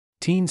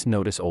Teens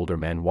notice older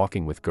men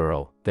walking with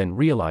girl, then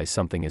realize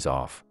something is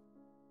off.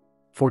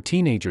 4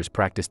 teenagers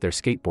practice their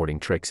skateboarding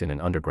tricks in an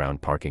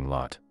underground parking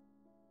lot.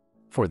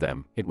 For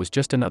them, it was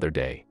just another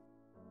day.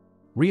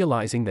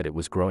 Realizing that it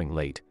was growing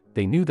late,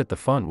 they knew that the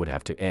fun would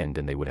have to end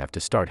and they would have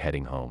to start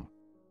heading home.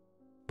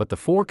 But the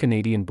 4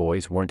 Canadian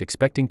boys weren't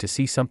expecting to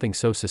see something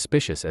so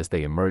suspicious as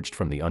they emerged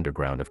from the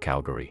underground of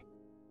Calgary.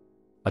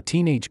 A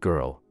teenage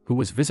girl, who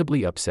was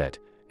visibly upset,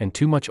 and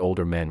 2 much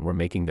older men were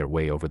making their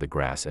way over the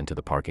grass into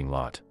the parking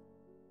lot.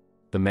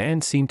 The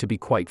man seemed to be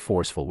quite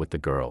forceful with the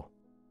girl.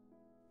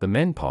 The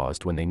men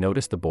paused when they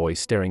noticed the boys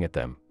staring at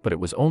them, but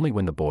it was only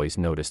when the boys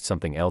noticed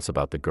something else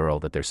about the girl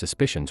that their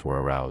suspicions were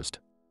aroused.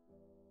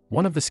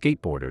 One of the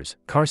skateboarders,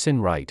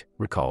 Carson Wright,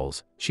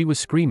 recalls, she was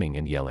screaming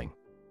and yelling.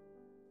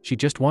 She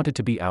just wanted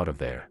to be out of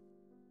there.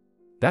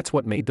 That's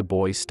what made the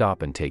boys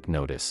stop and take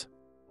notice.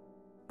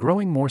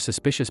 Growing more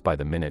suspicious by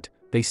the minute,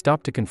 they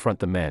stopped to confront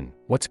the men.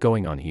 What's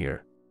going on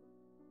here?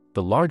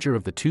 The larger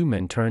of the 2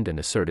 men turned and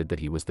asserted that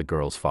he was the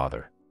girl's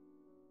father.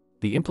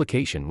 The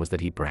implication was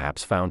that he'd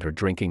perhaps found her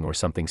drinking or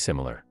something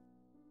similar.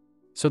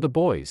 So the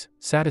boys,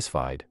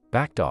 satisfied,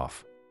 backed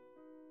off.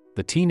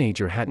 The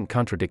teenager hadn't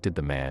contradicted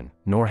the man,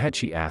 nor had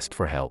she asked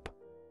for help.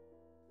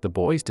 The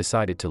boys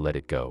decided to let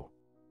it go.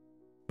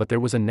 But there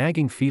was a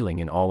nagging feeling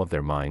in all of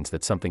their minds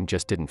that something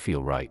just didn't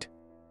feel right.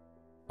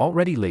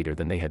 Already later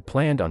than they had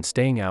planned on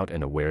staying out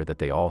and aware that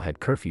they all had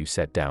curfew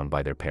set down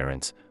by their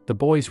parents, the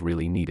boys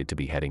really needed to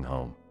be heading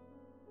home.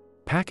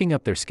 Packing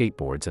up their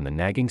skateboards and the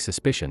nagging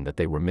suspicion that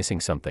they were missing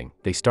something,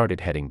 they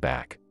started heading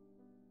back.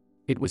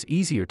 It was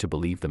easier to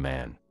believe the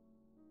man.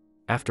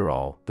 After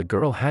all, the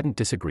girl hadn't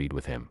disagreed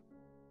with him.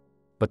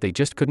 But they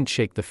just couldn't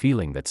shake the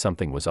feeling that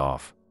something was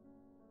off.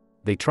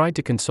 They tried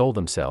to console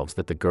themselves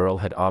that the girl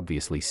had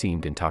obviously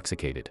seemed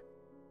intoxicated.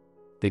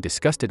 They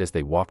discussed it as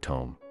they walked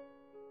home.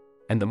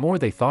 And the more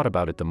they thought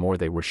about it, the more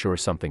they were sure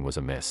something was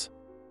amiss.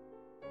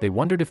 They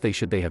wondered if they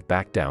should have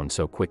backed down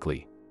so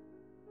quickly.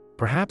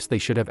 Perhaps they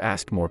should have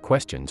asked more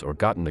questions or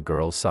gotten the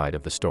girl's side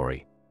of the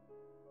story.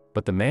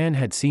 But the man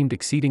had seemed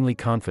exceedingly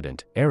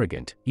confident,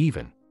 arrogant,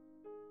 even.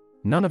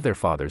 None of their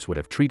fathers would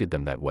have treated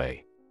them that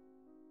way.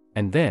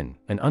 And then,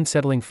 an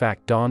unsettling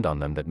fact dawned on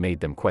them that made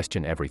them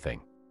question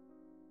everything.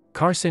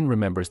 Carson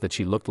remembers that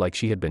she looked like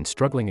she had been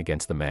struggling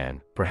against the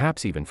man,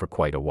 perhaps even for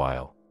quite a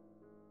while.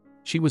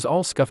 She was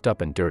all scuffed up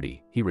and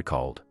dirty, he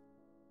recalled.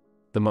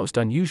 The most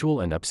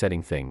unusual and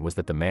upsetting thing was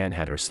that the man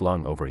had her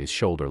slung over his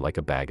shoulder like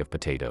a bag of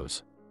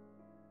potatoes.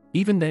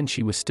 Even then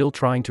she was still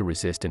trying to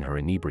resist in her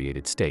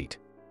inebriated state.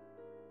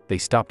 They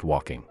stopped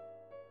walking.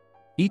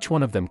 Each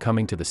one of them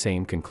coming to the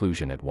same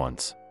conclusion at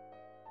once.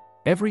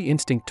 Every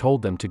instinct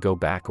told them to go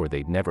back or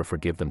they'd never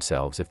forgive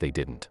themselves if they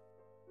didn't.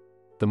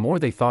 The more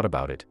they thought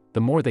about it,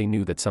 the more they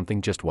knew that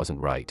something just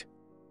wasn't right.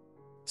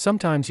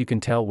 Sometimes you can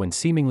tell when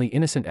seemingly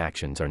innocent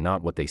actions are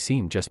not what they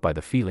seem just by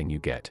the feeling you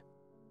get.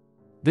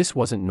 This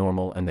wasn't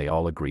normal and they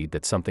all agreed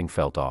that something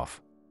felt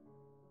off.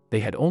 They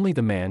had only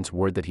the man's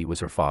word that he was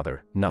her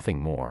father, nothing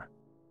more.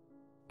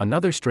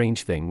 Another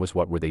strange thing was,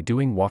 what were they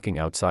doing walking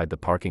outside the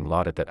parking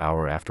lot at that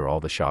hour after all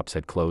the shops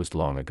had closed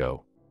long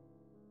ago?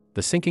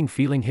 The sinking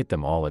feeling hit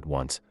them all at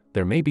once.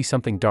 There may be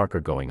something darker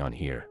going on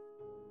here.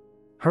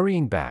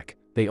 Hurrying back,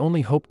 they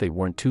only hoped they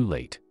weren't too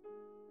late.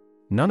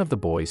 None of the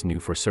boys knew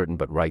for certain,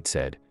 but Wright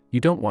said,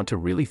 "You don't want to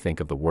really think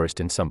of the worst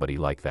in somebody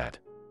like that.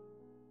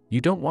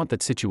 You don't want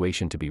that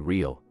situation to be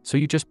real, so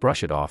you just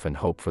brush it off and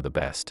hope for the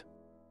best."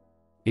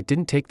 It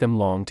didn't take them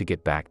long to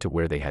get back to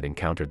where they had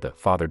encountered the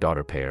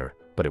father-daughter pair,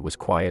 but it was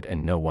quiet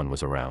and no one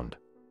was around.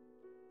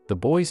 The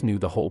boys knew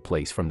the whole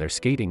place from their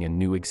skating and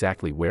knew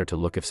exactly where to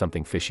look if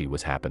something fishy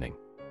was happening.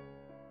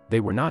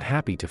 They were not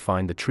happy to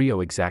find the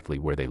trio exactly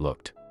where they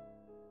looked.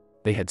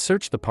 They had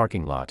searched the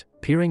parking lot,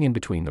 peering in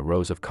between the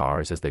rows of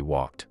cars as they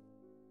walked.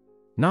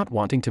 Not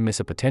wanting to miss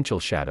a potential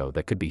shadow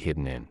that could be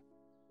hidden in.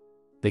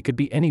 They could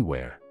be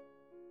anywhere.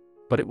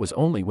 But it was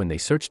only when they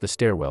searched the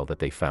stairwell that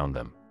they found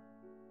them.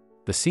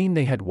 The scene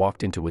they had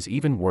walked into was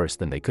even worse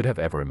than they could have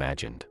ever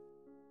imagined.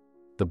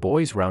 The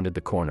boys rounded the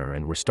corner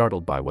and were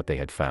startled by what they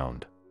had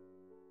found.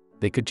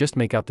 They could just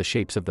make out the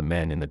shapes of the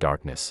men in the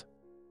darkness.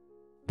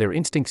 Their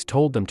instincts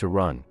told them to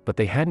run, but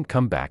they hadn't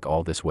come back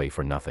all this way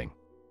for nothing.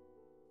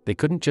 They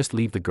couldn't just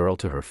leave the girl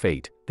to her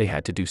fate, they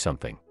had to do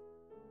something.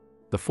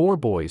 The 4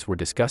 boys were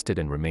disgusted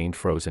and remained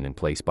frozen in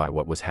place by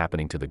what was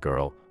happening to the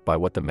girl, by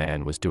what the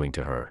man was doing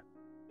to her.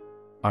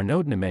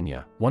 Arnaud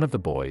Nemenya, one of the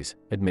boys,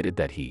 admitted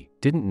that he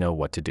didn't know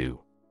what to do.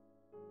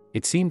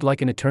 It seemed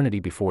like an eternity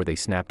before they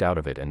snapped out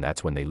of it, and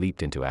that's when they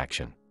leaped into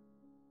action.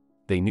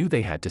 They knew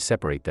they had to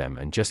separate them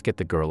and just get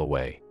the girl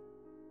away.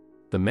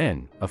 The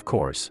men, of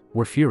course,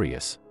 were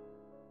furious.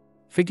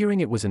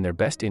 Figuring it was in their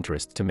best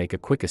interest to make a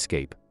quick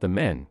escape, the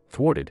men,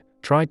 thwarted,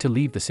 tried to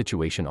leave the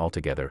situation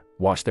altogether,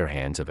 wash their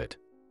hands of it.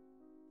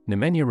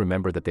 Nemenya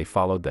remembered that they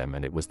followed them,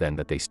 and it was then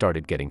that they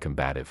started getting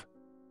combative.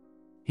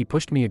 He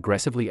pushed me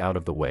aggressively out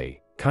of the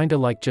way, kinda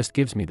like just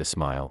gives me the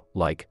smile,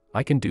 like,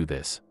 I can do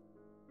this.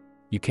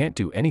 You can't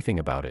do anything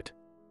about it.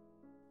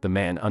 The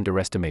man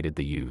underestimated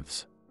the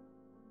youths.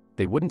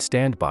 They wouldn't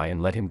stand by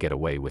and let him get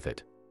away with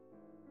it.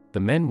 The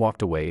men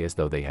walked away as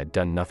though they had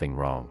done nothing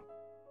wrong.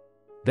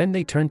 Then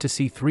they turned to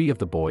see 3 of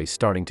the boys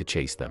starting to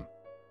chase them.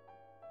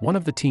 One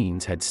of the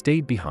teens had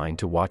stayed behind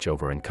to watch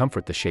over and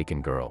comfort the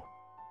shaken girl.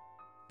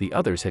 The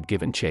others had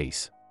given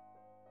chase.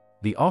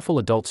 The awful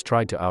adults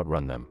tried to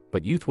outrun them,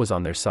 but youth was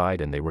on their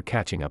side and they were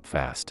catching up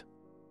fast.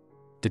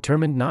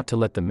 Determined not to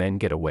let the men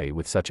get away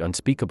with such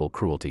unspeakable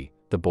cruelty,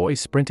 the boys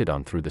sprinted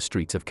on through the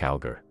streets of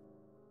Calgary.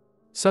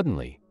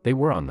 Suddenly, they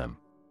were on them.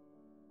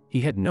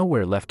 He had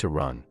nowhere left to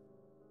run.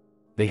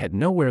 They had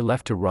nowhere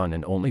left to run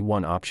and only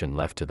one option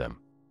left to them.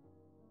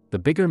 The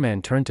bigger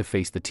man turned to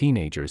face the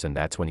teenagers, and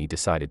that's when he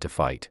decided to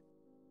fight.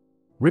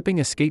 Ripping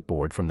a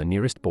skateboard from the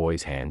nearest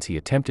boy's hands, he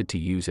attempted to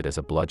use it as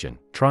a bludgeon,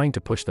 trying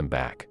to push them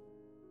back.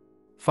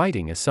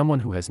 Fighting as someone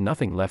who has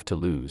nothing left to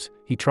lose,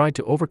 he tried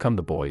to overcome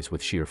the boys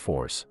with sheer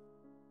force.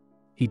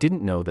 He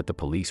didn't know that the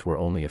police were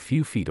only a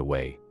few feet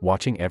away,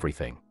 watching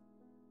everything.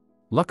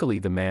 Luckily,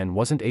 the man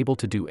wasn't able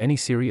to do any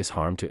serious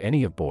harm to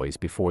any of the boys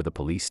before the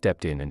police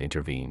stepped in and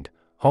intervened,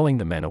 hauling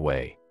the men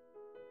away.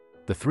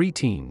 The 3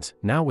 teens,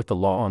 now with the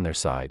law on their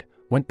side,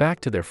 went back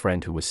to their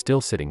friend who was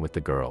still sitting with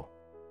the girl.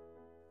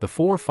 The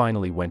 4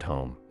 finally went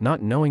home,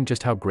 not knowing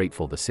just how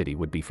grateful the city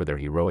would be for their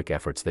heroic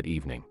efforts that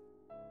evening.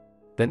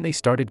 Then they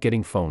started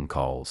getting phone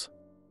calls.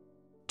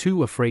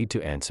 Too afraid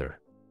to answer.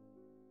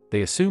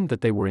 They assumed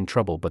that they were in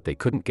trouble, but they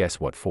couldn't guess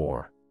what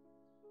for.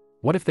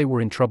 What if they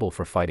were in trouble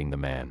for fighting the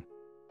man?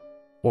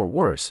 Or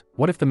worse,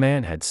 what if the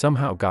man had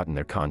somehow gotten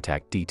their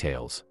contact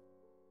details?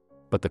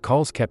 But the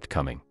calls kept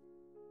coming.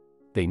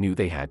 They knew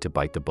they had to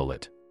bite the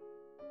bullet.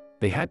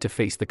 They had to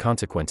face the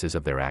consequences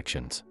of their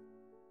actions.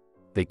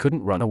 They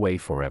couldn't run away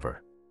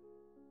forever.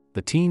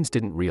 The teens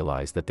didn't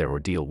realize that their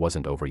ordeal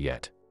wasn't over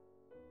yet.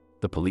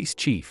 The police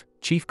chief,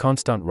 Chief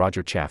Constant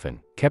Roger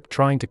Chaffin, kept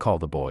trying to call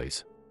the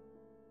boys.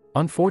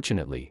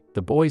 Unfortunately,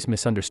 the boys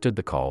misunderstood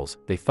the calls.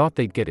 They thought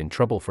they'd get in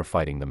trouble for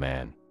fighting the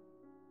man.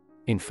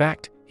 In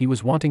fact, he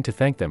was wanting to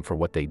thank them for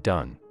what they'd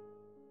done.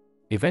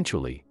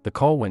 Eventually, the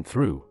call went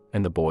through,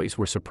 and the boys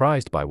were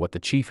surprised by what the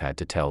chief had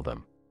to tell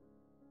them.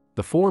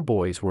 The 4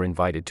 boys were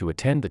invited to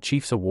attend the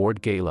chief's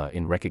award gala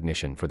in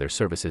recognition for their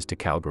services to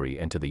Calgary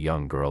and to the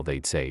young girl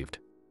they'd saved.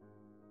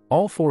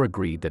 All 4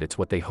 agreed that it's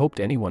what they hoped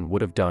anyone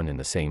would have done in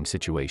the same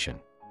situation.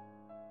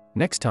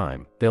 Next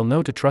time, they'll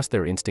know to trust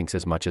their instincts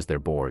as much as their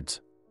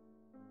boards.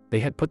 They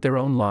had put their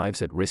own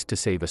lives at risk to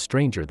save a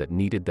stranger that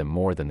needed them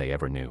more than they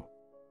ever knew.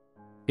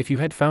 If you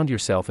had found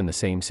yourself in the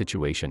same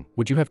situation,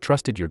 would you have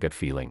trusted your gut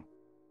feeling?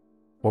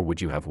 Or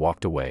would you have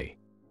walked away?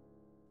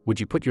 Would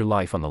you put your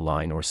life on the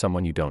line or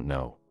someone you don't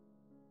know?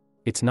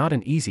 It's not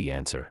an easy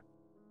answer.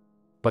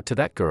 But to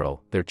that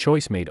girl, their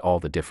choice made all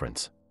the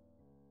difference.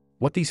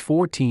 What these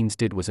 4 teens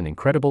did was an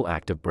incredible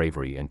act of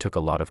bravery and took a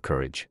lot of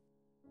courage.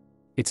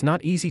 It's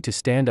not easy to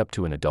stand up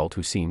to an adult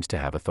who seems to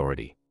have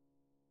authority.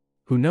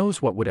 Who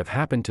knows what would have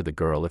happened to the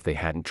girl if they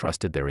hadn't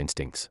trusted their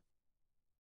instincts?